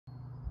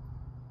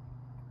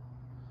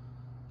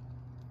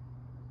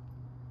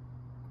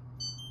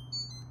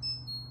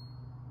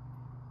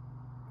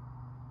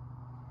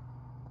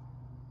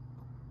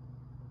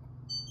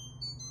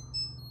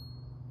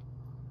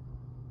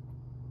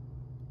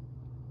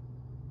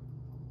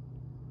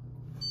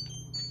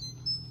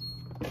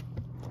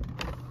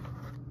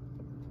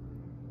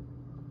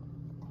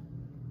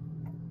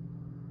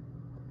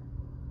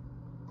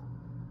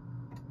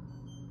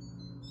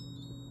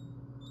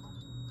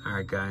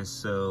Alright guys,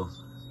 so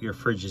your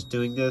fridge is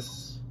doing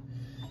this.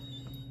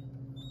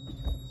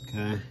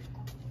 Okay.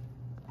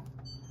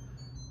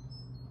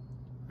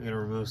 We're gonna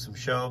remove some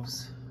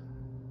shelves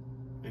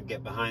and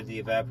get behind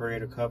the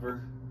evaporator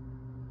cover.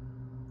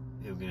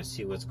 And we're gonna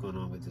see what's going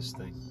on with this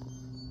thing.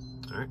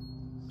 Alright,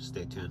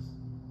 stay tuned.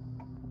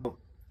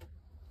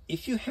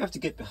 If you have to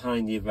get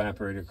behind the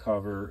evaporator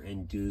cover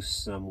and do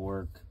some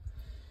work,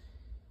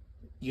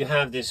 you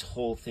have this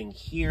whole thing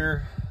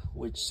here,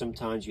 which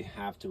sometimes you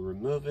have to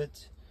remove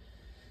it,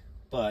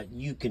 but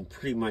you can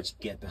pretty much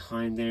get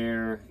behind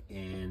there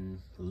and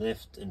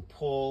lift and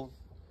pull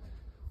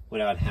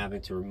without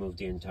having to remove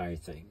the entire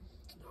thing.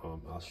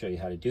 I'll show you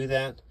how to do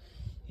that.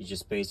 You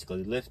just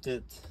basically lift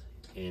it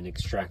and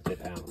extract it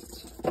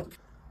out.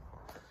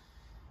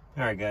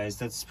 Alright guys,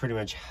 that's pretty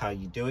much how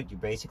you do it. You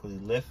basically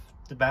lift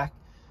the back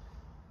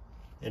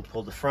and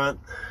pull the front,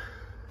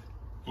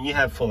 and you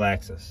have full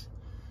access.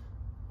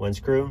 One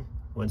screw,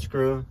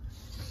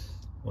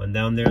 one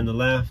down there on the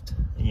left,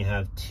 and you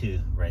have two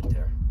right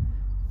there.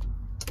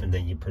 And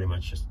then you pretty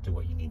much just do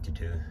what you need to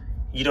do.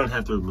 You don't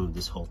have to remove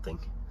this whole thing.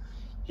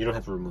 You don't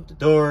have to remove the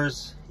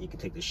doors. You can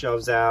take the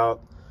shelves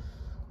out,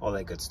 all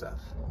that good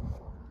stuff.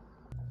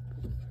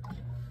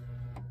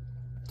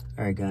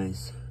 All right,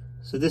 guys.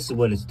 So this is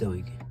what it's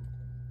doing.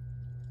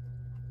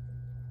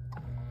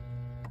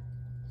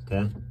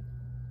 Okay.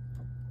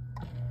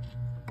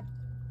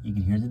 You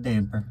can hear the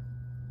damper.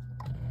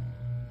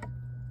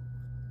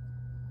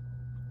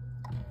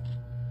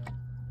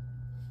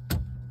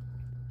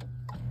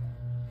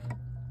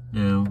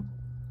 Now,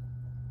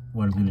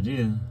 what I'm going to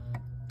do,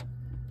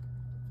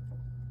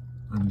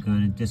 I'm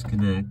going to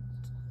disconnect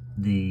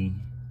the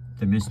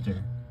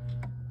thermistor.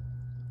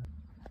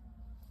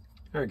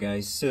 Alright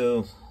guys,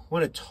 so I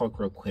want to talk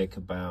real quick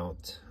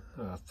about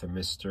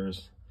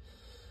thermistors.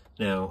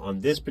 Now,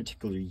 on this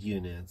particular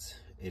unit,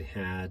 it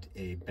had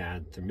a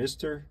bad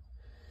thermistor.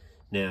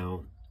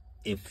 Now,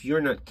 if you're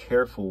not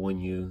careful when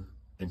you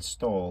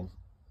install,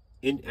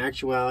 in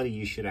actuality,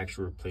 you should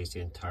actually replace the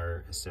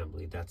entire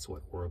assembly. That's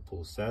what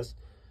Whirlpool says.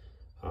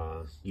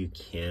 You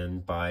can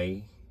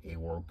buy a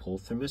Whirlpool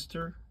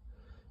thermistor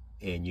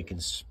and you can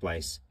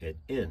splice it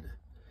in.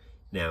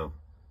 Now,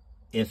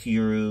 if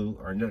you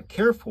are not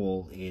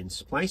careful in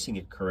splicing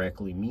it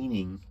correctly,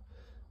 meaning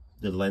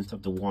the length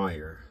of the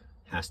wire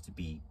has to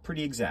be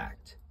pretty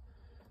exact.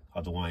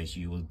 Otherwise,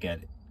 you will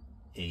get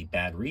a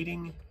bad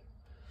reading,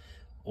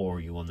 or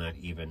you will not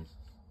even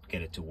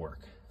get it to work.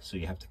 So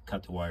you have to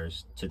cut the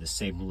wires to the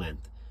same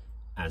length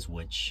as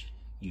which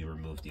you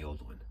removed the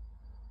old one.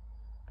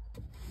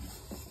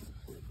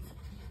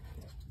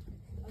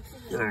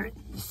 All right,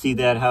 you see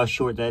that, how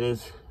short that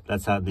is?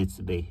 That's how it needs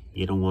to be.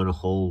 You don't want a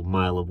whole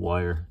mile of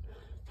wire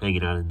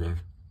hanging out in there.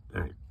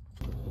 All right.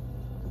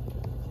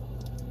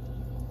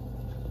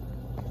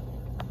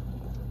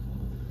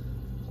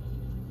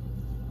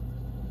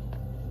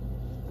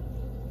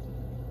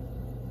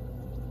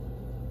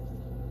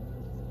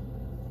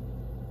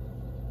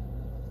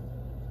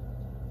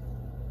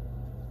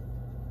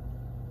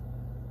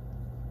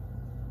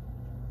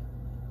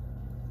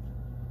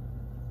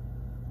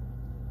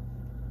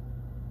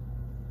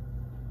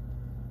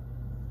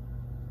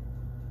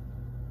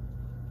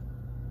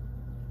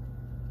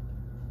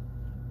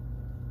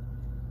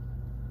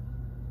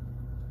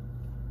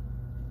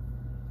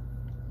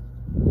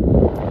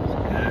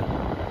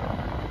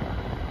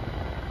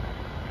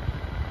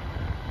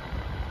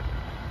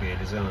 Fan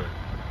is on.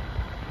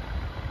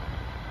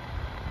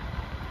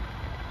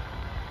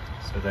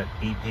 So that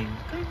beeping,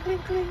 cling, cling,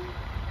 cling.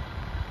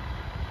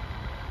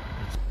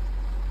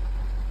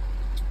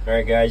 All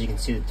right, guys, you can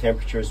see the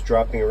temperature is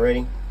dropping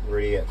already.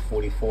 Already at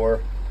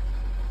 44,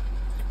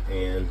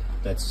 and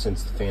that's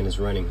since the fan is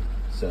running.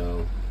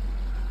 So